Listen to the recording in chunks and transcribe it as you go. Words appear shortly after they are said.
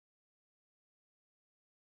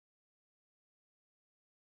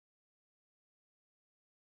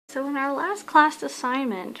So in our last class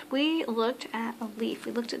assignment, we looked at a leaf.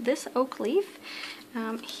 We looked at this oak leaf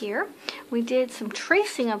here. We did some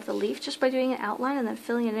tracing of the leaf just by doing an outline and then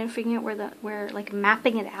filling it in, figuring out where like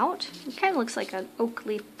mapping it out. It kind of looks like an oak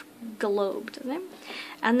leaf globe, doesn't it?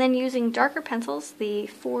 And then using darker pencils, the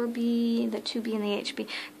 4B, the 2B, and the HB,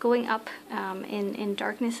 going up in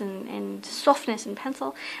darkness and softness in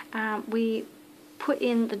pencil, we put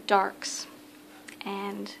in the darks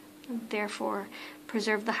and therefore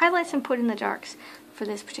preserve the highlights and put in the darks for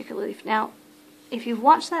this particular leaf. Now, if you've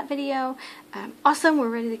watched that video, awesome, we're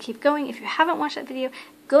ready to keep going. If you haven't watched that video,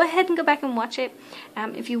 go ahead and go back and watch it.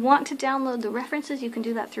 If you want to download the references, you can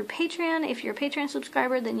do that through Patreon. If you're a Patreon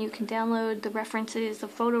subscriber, then you can download the references, the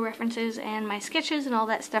photo references, and my sketches and all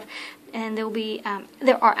that stuff. And there will be,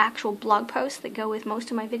 there are actual blog posts that go with most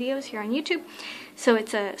of my videos here on YouTube. So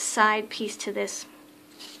it's a side piece to this.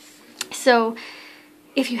 So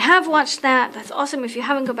if you have watched that, that's awesome. If you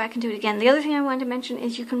haven't, go back and do it again. The other thing I wanted to mention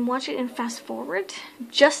is you can watch it in fast forward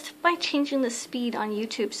just by changing the speed on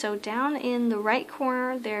YouTube. So down in the right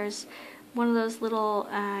corner, there's one of those little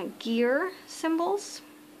gear symbols.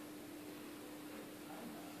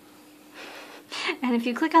 And if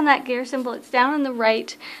you click on that gear symbol, it's down on the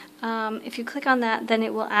right. If you click on that, then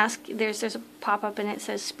it will ask, there's a pop-up and it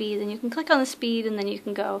says speed, and you can click on the speed and then you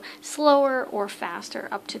can go slower or faster,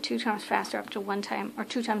 up to 2 times faster, up to 1 time or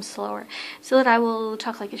 2 times slower, so that I will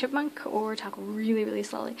talk like a chipmunk or talk really, really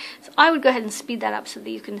slowly. So I would go ahead and speed that up so that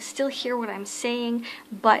you can still hear what I'm saying,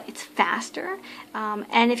 but it's faster.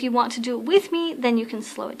 And if you want to do it with me, then you can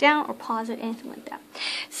slow it down or pause it, anything like that.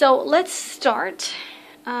 So let's start.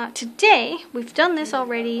 Today, we've done this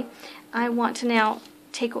already. I want to now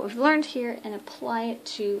take what we've learned here and apply it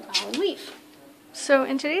to our leaf. So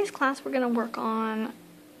in today's class, we're going to work on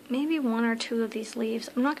maybe 1 or 2 of these leaves.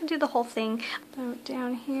 I'm not going to do the whole thing. So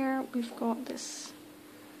down here, we've got this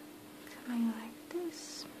coming like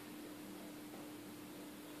this.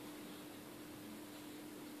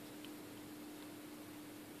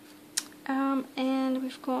 And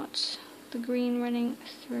we've got the green running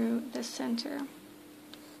through the center.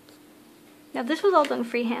 Now this was all done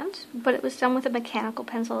freehand, but it was done with a mechanical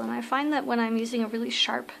pencil, and I find that when I'm using a really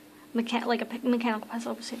sharp, like a mechanical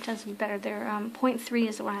pencil, it tends to be better. They're 0.3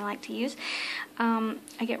 is the one I like to use. I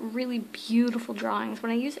get really beautiful drawings.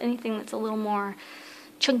 When I use anything that's a little more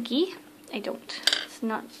chunky, I don't. It's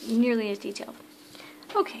not nearly as detailed.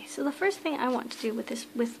 Okay, so the first thing I want to do with this,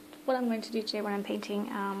 with what I'm going to do today when I'm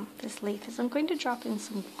painting this leaf, is I'm going to drop in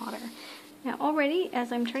some water. Now already,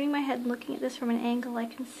 as I'm turning my head and looking at this from an angle, I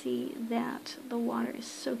can see that the water is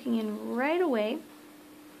soaking in right away.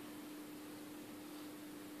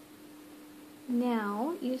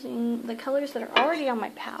 Now, using the colors that are already on my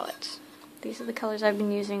palette, these are the colors I've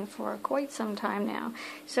been using for quite some time now.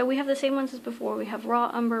 So we have the same ones as before. We have raw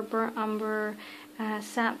umber, burnt umber,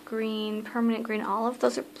 sap green, permanent green olive.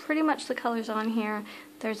 Those are pretty much the colors on here.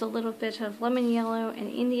 There's a little bit of lemon yellow and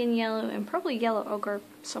Indian yellow and probably yellow ochre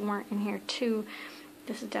somewhere in here too.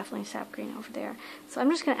 This is definitely sap green over there. So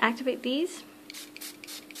I'm just going to activate these.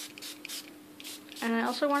 And I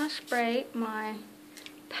also want to spray my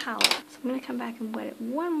palette. So I'm going to come back and wet it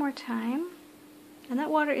one more time. And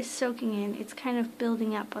that water is soaking in. It's kind of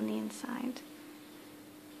building up on the inside.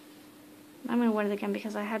 I'm going to wet it again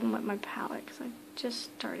because I hadn't wet my palette because I just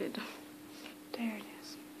started. There it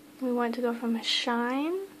is. We want to go from a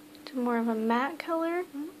shine to more of a matte color,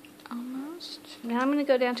 almost. Now I'm going to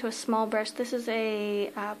go down to a small brush. This is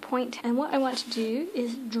a point, and what I want to do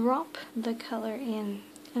is drop the color in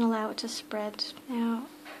and allow it to spread. Now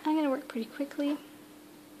I'm going to work pretty quickly.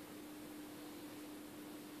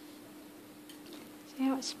 See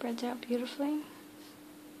how it spreads out beautifully?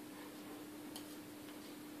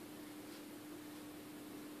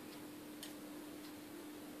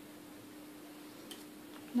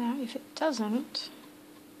 Now, if it doesn't,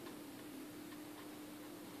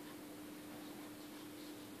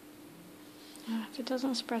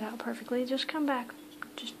 spread out perfectly, just come back,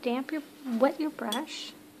 just wet your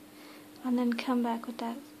brush, and then come back with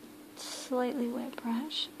that slightly wet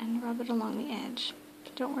brush and rub it along the edge.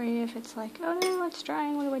 Don't worry if it's like, oh no, it's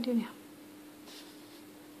drying, what do I do now?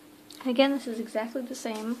 And again, this is exactly the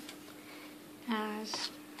same as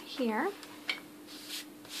here.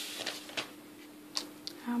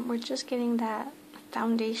 We're just getting that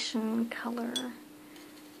foundation color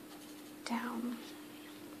down.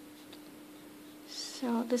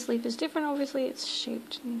 So this leaf is different, obviously. It's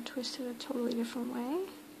shaped and twisted a totally different way.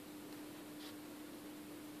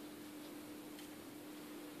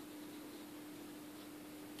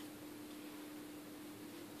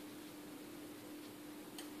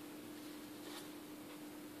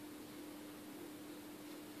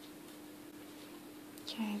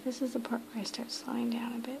 Okay, this is the part where I start slowing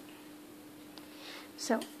down a bit.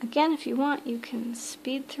 So again, if you want, you can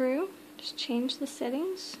speed through, just change the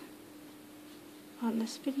settings on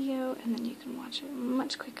this video, and then you can watch it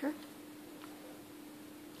much quicker.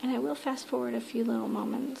 And I will fast forward a few little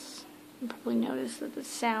moments. You'll probably notice that the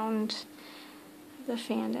sound of the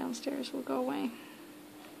fan downstairs will go away.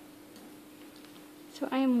 So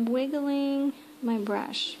I am wiggling my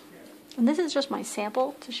brush. And this is just my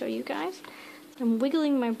sample to show you guys. I'm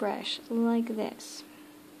wiggling my brush like this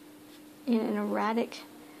in an erratic,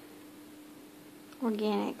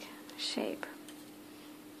 organic shape.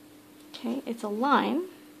 Okay, it's a line,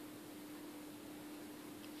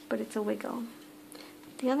 but it's a wiggle.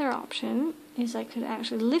 The other option is I could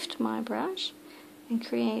actually lift my brush and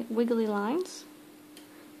create wiggly lines,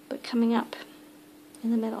 but coming up in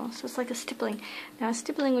the middle. So it's like a stippling. Now a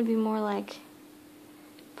stippling would be more like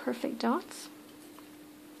perfect dots.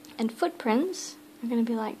 And footprints are going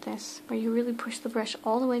to be like this, where you really push the brush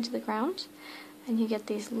all the way to the ground, and you get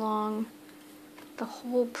these long, the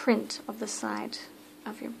whole print of the side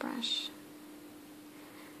of your brush.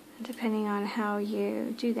 And depending on how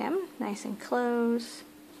you do them, nice and close,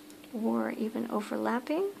 or even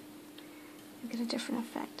overlapping, you get a different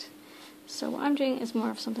effect. So what I'm doing is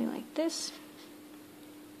more of something like this,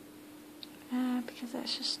 because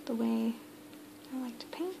that's just the way I like to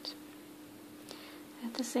paint.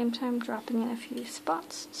 At the same time, dropping in a few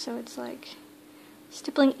spots, so it's like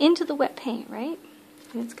stippling into the wet paint, right?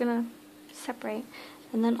 And it's gonna separate,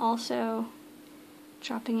 and then also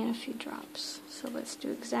dropping in a few drops. So let's do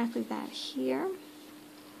exactly that here.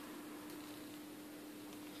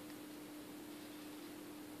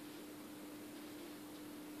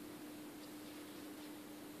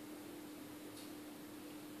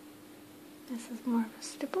 This is more of a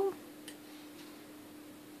stipple.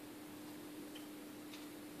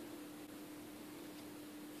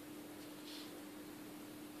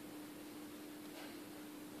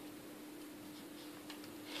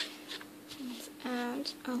 Let's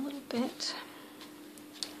add a little bit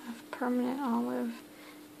of permanent olive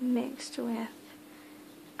mixed with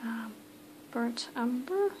burnt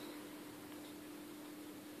umber.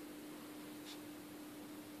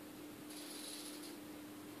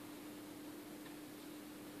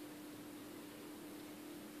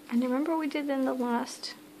 And remember we did in the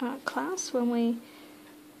last class when we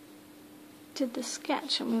did the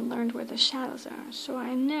sketch and we learned where the shadows are. So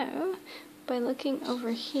I know by looking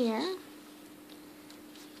over here,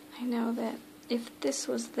 I know that if this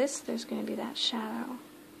was this, there's going to be that shadow.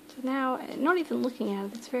 So now, not even looking at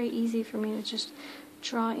it, it's very easy for me to just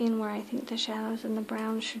draw in where I think the shadows and the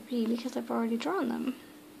browns should be because I've already drawn them.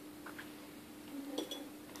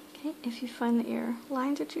 Okay, if you find that your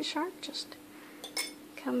lines are too sharp, just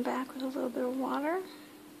come back with a little bit of water.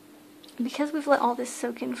 And because we've let all this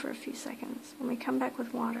soak in for a few seconds, when we come back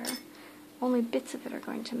with water, only bits of it are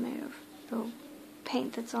going to move. The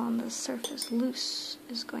paint that's on the surface loose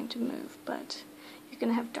is going to move, but you're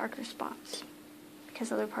going to have darker spots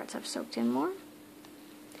because other parts have soaked in more.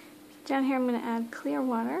 Down here I'm going to add clear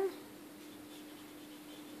water,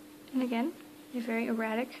 and again, a very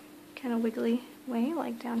erratic, kind of wiggly way,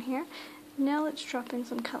 like down here. Now let's drop in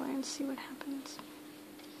some color and see what happens.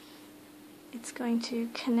 It's going to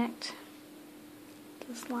connect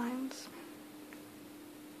those lines.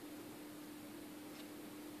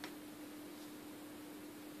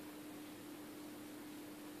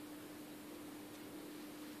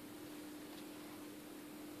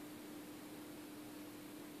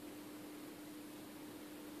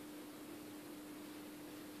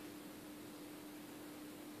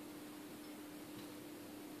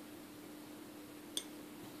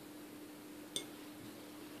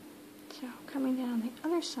 So coming down the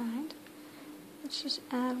other side, let's just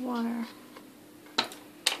add water.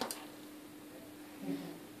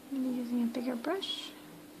 I'm using a bigger brush.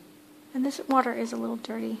 And this water is a little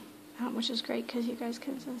dirty, which is great because you guys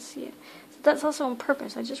can see it. So that's also on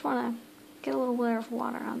purpose. I just want to get a little layer of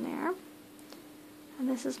water on there. And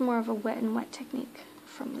this is more of a wet and wet technique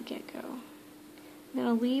from the get-go. I'm going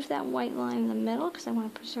to leave that white line in the middle because I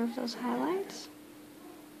want to preserve those highlights.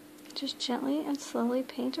 Just gently and slowly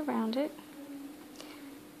paint around it.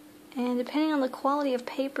 And depending on the quality of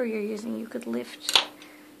paper you're using, you could lift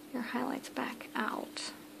your highlights back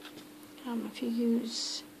out. If you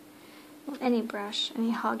use any brush,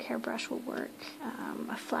 any hog hair brush will work.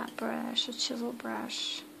 A flat brush, a chisel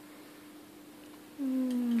brush.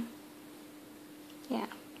 Yeah,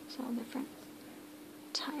 it's all different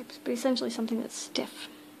types, but essentially something that's stiff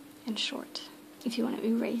and short. If you want to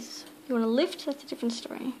erase, if you want to lift, that's a different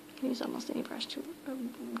story. You can use almost any brush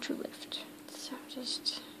to lift. So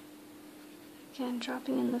just Again,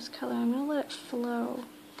 dropping in this color. I'm going to let it flow,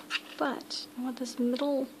 but I want this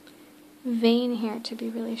middle vein here to be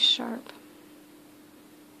really sharp.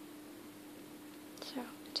 So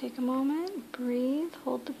take a moment, breathe,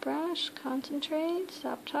 hold the brush, concentrate,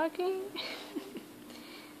 stop talking.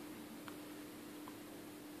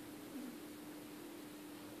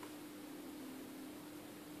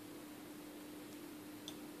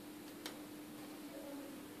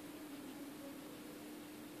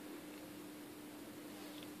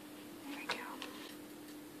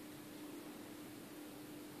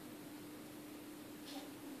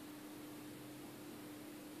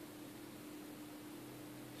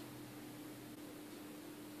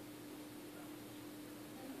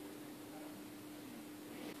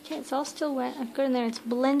 Okay, it's all still wet. I've got in there, it's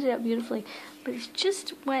blended up beautifully, but it's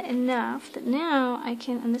just wet enough that now I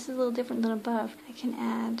can, and this is a little different than above, I can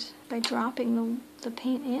add by dropping the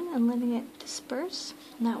paint in and letting it disperse,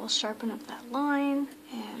 and that will sharpen up that line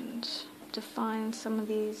and define some of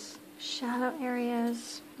these shadow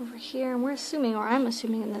areas over here. And we're assuming, or I'm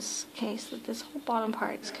assuming in this case, that this whole bottom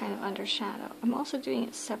part is kind of under shadow. I'm also doing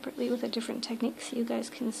it separately with a different technique so you guys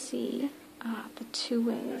can see the two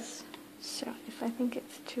ways. So if I think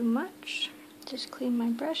it's too much, just clean my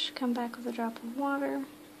brush, come back with a drop of water.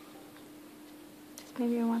 Just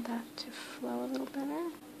maybe I want that to flow a little better.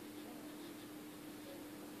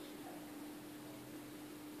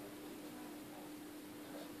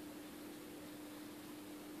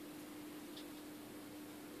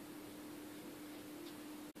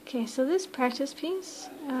 Okay, so this practice piece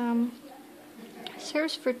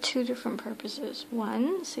serves for two different purposes.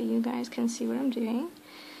 One, so you guys can see what I'm doing,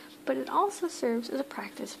 but it also serves as a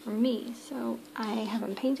practice for me. So I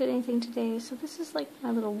haven't painted anything today, so this is like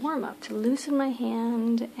my little warm-up to loosen my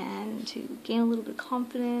hand and to gain a little bit of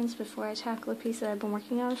confidence before I tackle a piece that I've been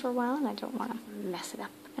working on for a while and I don't want to mess it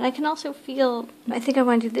up. And I can also feel, I think I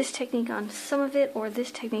want to do this technique on some of it, or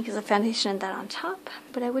this technique as a foundation and that on top,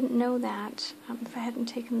 but I wouldn't know that if I hadn't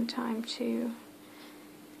taken the time to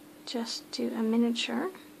just do a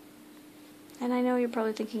miniature. And I know you're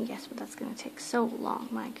probably thinking, yes, but that's going to take so long,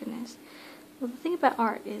 my goodness. Well, the thing about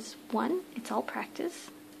art is, one, it's all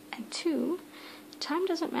practice, and two, time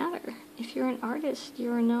doesn't matter. If you're an artist,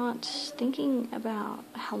 you're not thinking about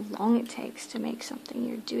how long it takes to make something.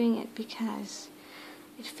 You're doing it because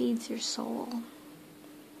it feeds your soul.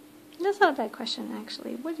 And that's not a bad question,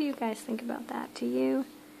 actually. What do you guys think about that? Do you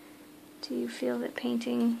feel that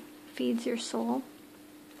painting feeds your soul?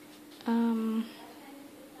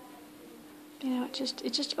 You know,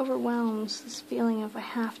 it just overwhelms this feeling of I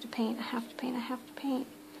have to paint, I have to paint, I have to paint.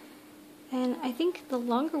 And I think the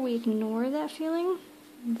longer we ignore that feeling,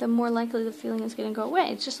 the more likely the feeling is going to go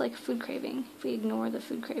away. It's just like food craving. If we ignore the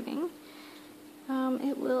food craving,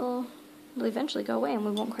 it will eventually go away and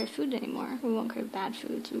we won't crave food anymore. We won't crave bad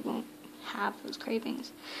foods. We won't have those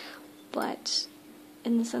cravings. But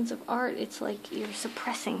in the sense of art, it's like you're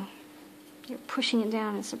suppressing. You're pushing it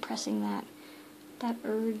down and suppressing that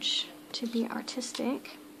urge to be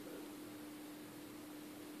artistic.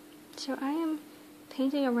 So I am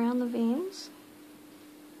painting around the veins.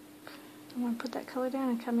 I want to put that color down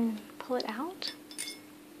and come in and pull it out.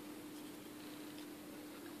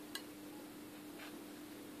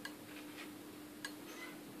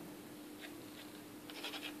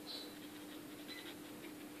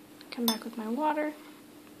 Come back with my water.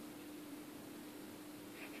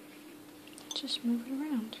 Just move it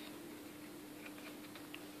around.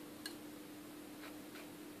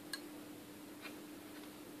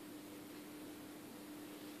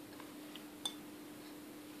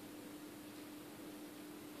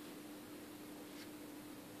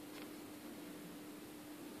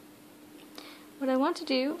 What I want to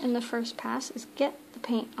do in the first pass is get the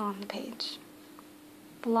paint on the page.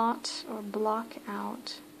 Blot or block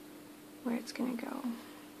out where it's going to go.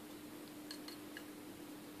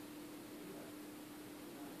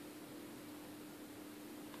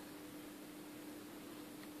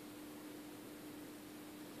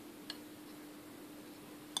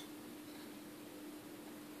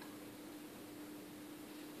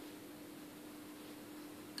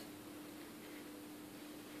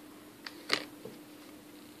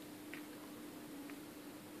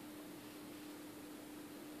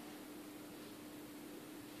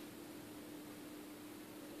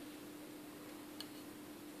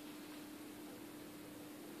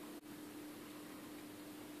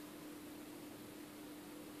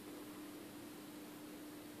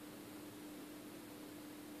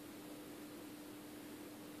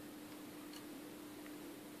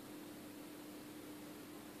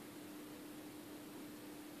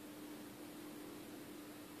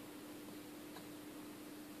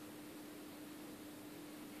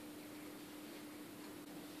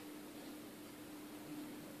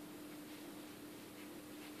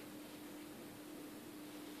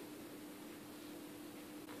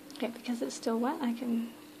 Okay, because it's still wet, I can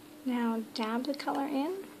now dab the color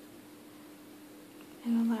in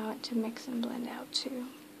and allow it to mix and blend out too.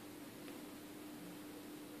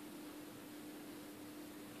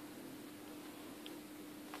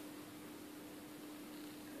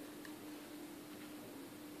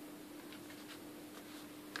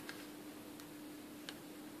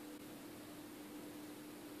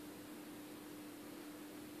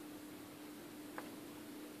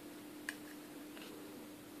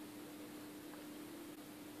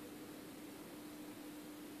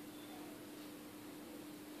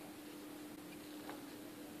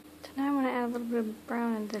 Now I'm going to add a little bit of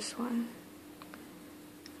brown in this one.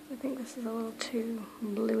 I think this is a little too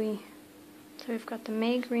bluey. So we've got the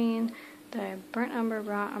May green, the burnt umber,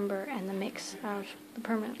 raw umber, and the mix of the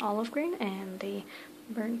permanent olive green and the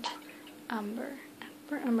burnt umber.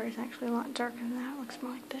 Burnt umber is actually a lot darker than that. It looks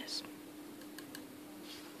more like this.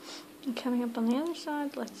 And coming up on the other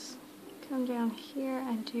side, let's come down here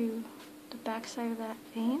and do the back side of that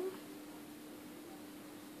vein.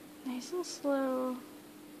 Nice and slow.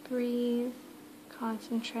 Breathe,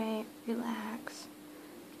 concentrate, relax.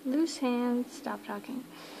 Loose hands, stop talking.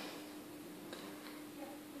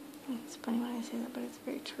 It's funny when I say that, but it's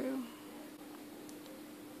very true.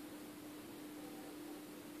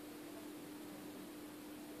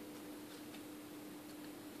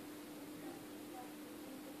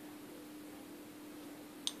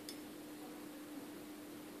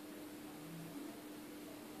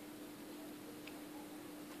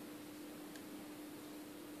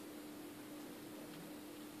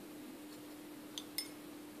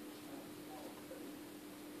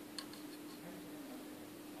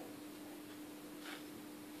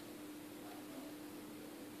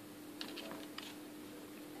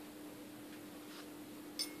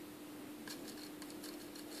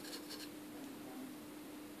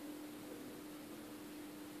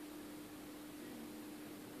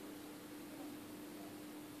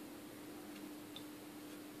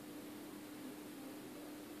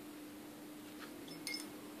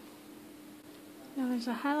 Now there's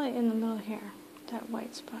a highlight in the middle here, that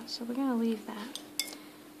white spot, so we're going to leave that.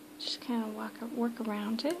 Just kind of work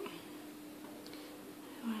around it.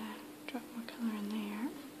 I want to drop more color in there.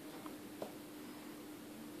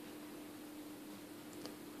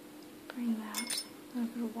 Bring that a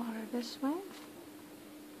little bit of water this way.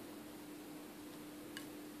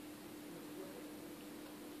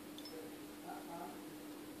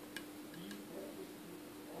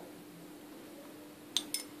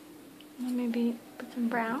 And maybe put some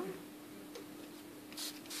brown.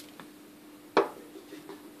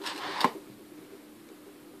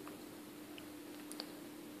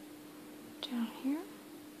 Down here.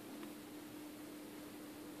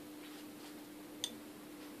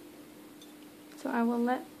 So I will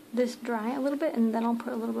let this dry a little bit and then I'll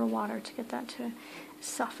put a little bit of water to get that to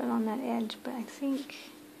soften on that edge, but I think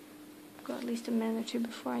I'll go at least a minute or two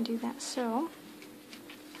before I do that. So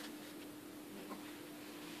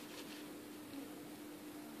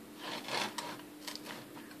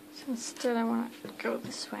instead I want to go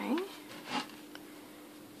this way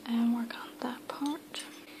and work on that part.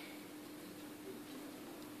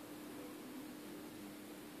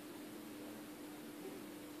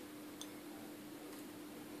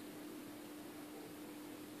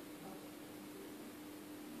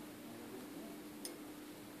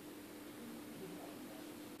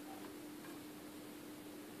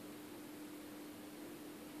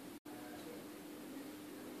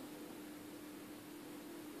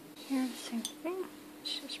 Here, the same thing.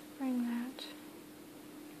 Let's just bring that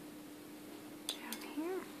down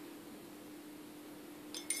here.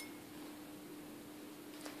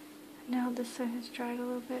 Now this side has dried a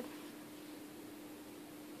little bit.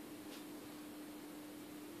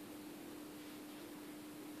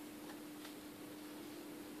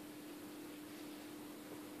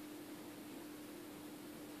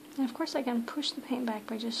 And of course I can push the paint back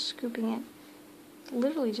by just scooping it,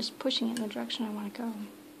 literally just pushing it in the direction I want to go.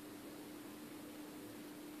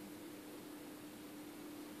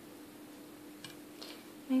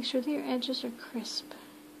 Make sure that your edges are crisp.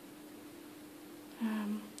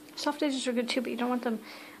 Soft edges are good too, but you don't want them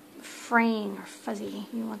fraying or fuzzy.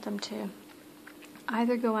 You want them to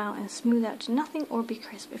either go out and smooth out to nothing or be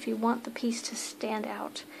crisp if you want the piece to stand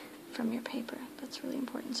out from your paper. That's really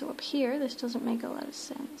important. So up here, this doesn't make a lot of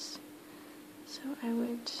sense. So I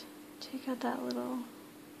would take out that little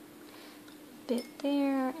bit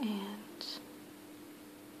there and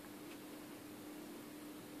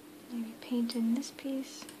maybe paint in this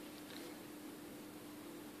piece.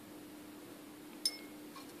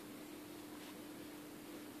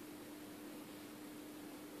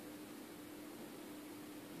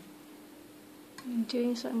 In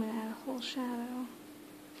doing so, I'm going to add a whole shadow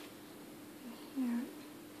here.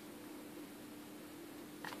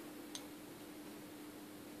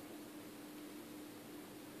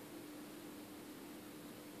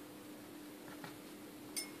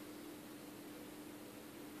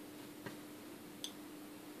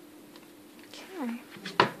 Okay.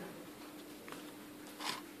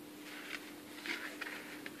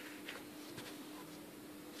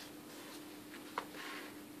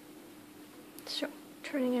 So,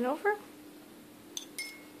 turning it over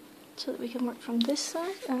so that we can work from this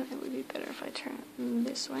side. It would be better if I turn it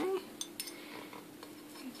this way. I'm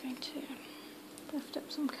going to lift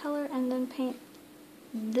up some color and then paint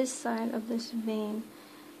this side of this vein.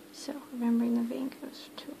 So, remembering the vein goes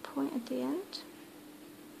to a point at the end.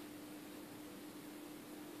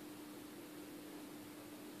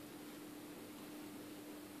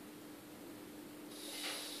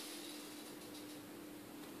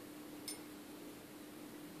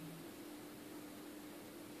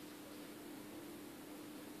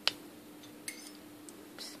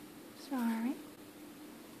 Sorry.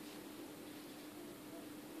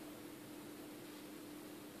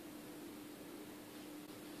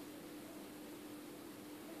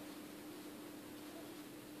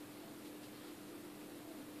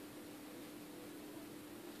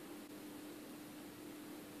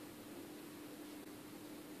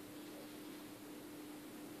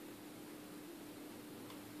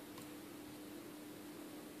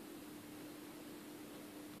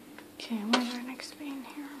 Okay, where's our next vein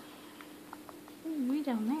here? Ooh, way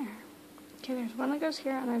down there. Okay, there's one that goes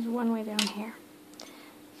here and there's one way down here.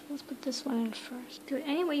 So let's put this one in first. Do it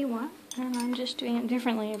any way you want, and I'm just doing it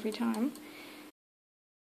differently every time.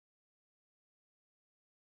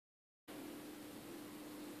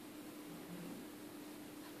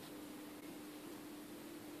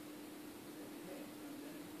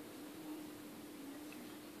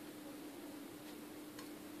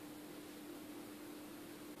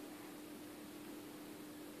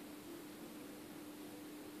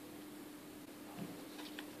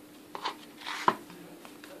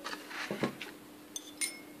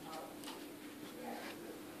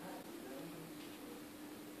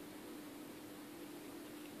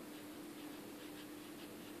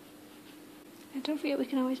 And don't forget, we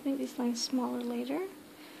can always make these lines smaller later.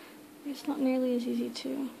 It's not nearly as easy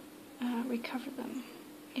to recover them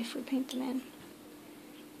if we paint them in.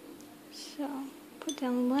 So, put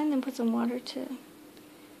down the line, then put some water to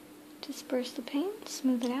disperse the paint,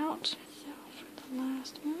 smooth it out. So, for the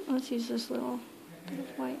last one, let's use this little bit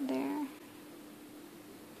of white there.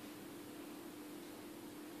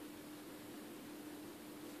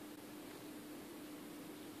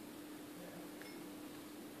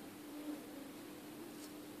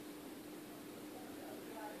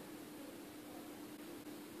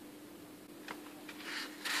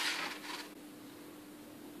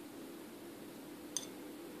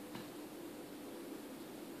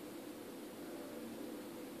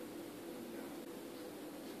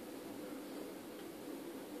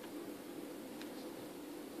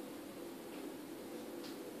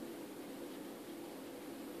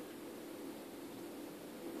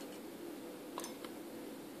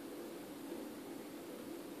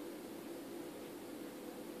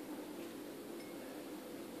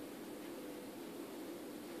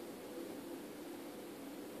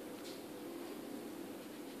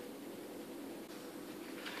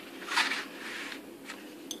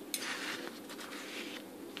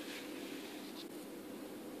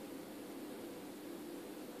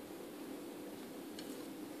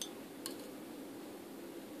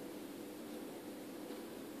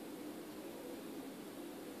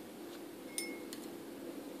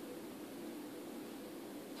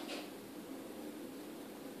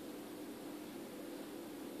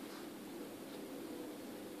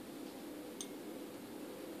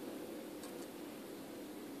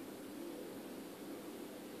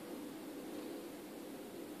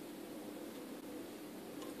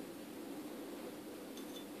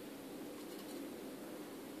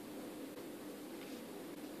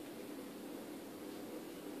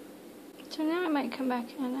 So now I might come back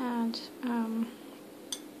and add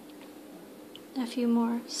a few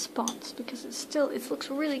more spots because it looks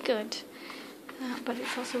really good, but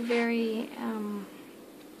it's also very, I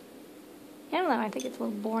don't know, I think it's a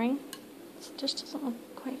little boring. It just doesn't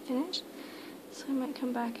look quite finished. So I might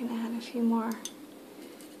come back and add a few more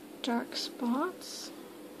dark spots,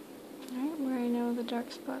 right, where I know the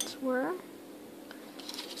dark spots were,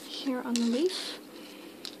 here on the leaf.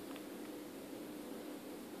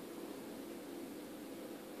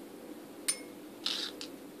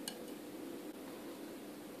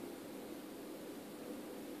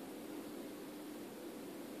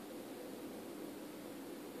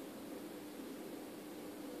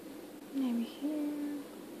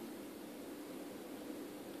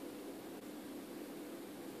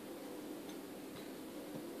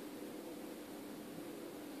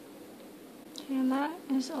 And that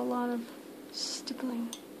is a lot of stippling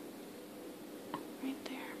right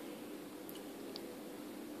there.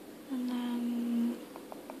 And then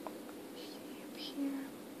see up here.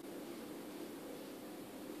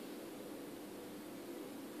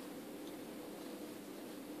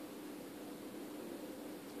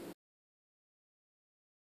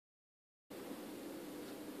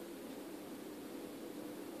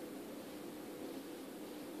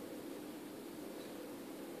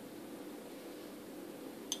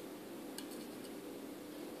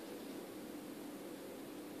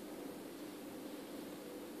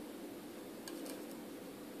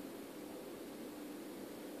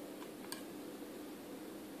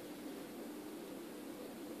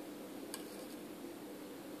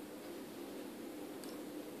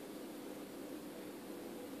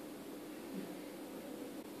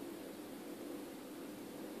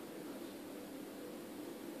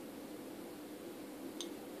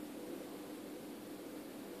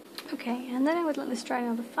 Okay, and then I would let this dry.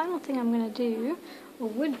 Now the final thing I'm going to do, or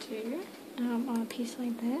would do, on a piece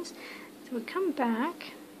like this, is I would come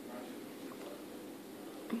back,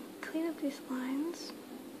 and clean up these lines,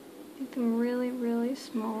 make them really, really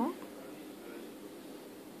small.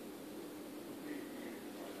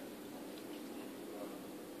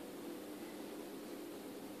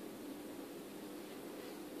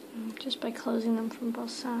 Just by closing them from both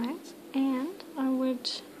sides. And I would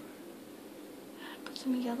put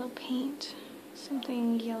some yellow paint,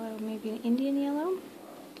 something yellow, maybe an Indian yellow,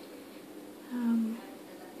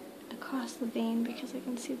 across the vein, because I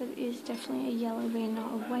can see that it is definitely a yellow vein,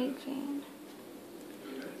 not a white vein.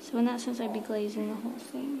 So in that sense, I'd be glazing the whole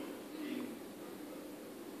thing.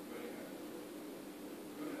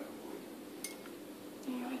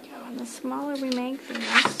 There we go. And the smaller we make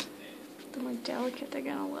these, the more delicate they're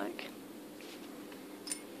gonna look.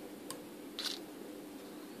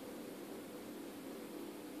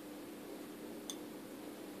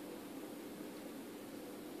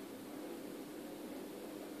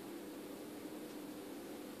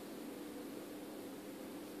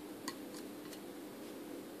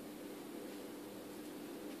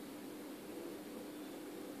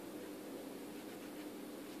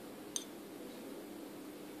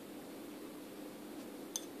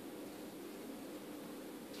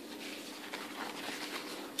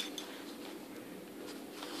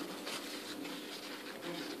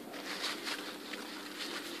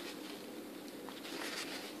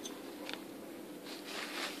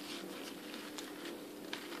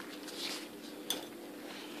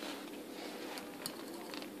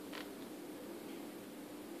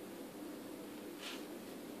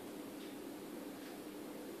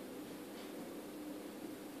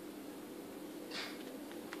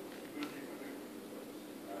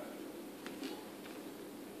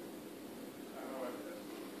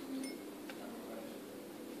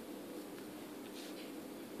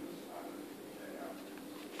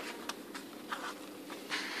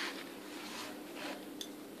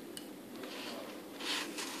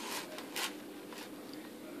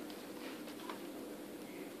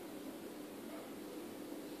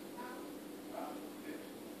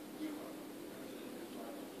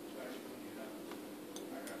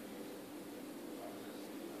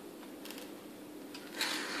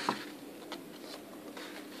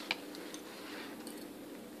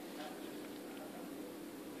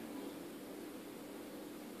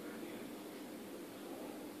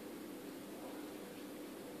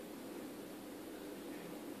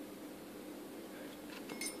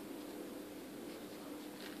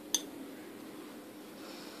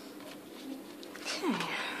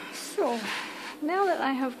 So, now that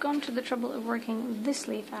I have gone to the trouble of working this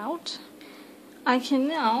leaf out, I can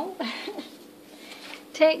now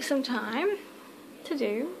take some time to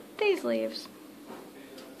do these leaves.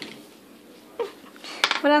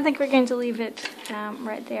 But I think we're going to leave it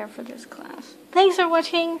right there for this class. Thanks for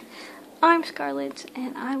watching. I'm Scarlett,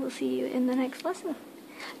 and I will see you in the next lesson.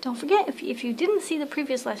 Don't forget, if you didn't see the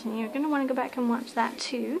previous lesson, you're going to want to go back and watch that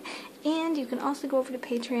too. And you can also go over to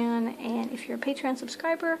Patreon, and if you're a Patreon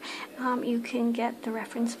subscriber, you can get the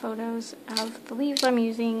reference photos of the leaves I'm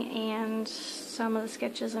using, and some of the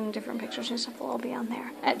sketches and different pictures and stuff will all be on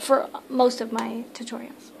there for most of my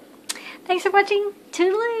tutorials. Thanks for watching.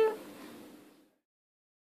 Toodaloo!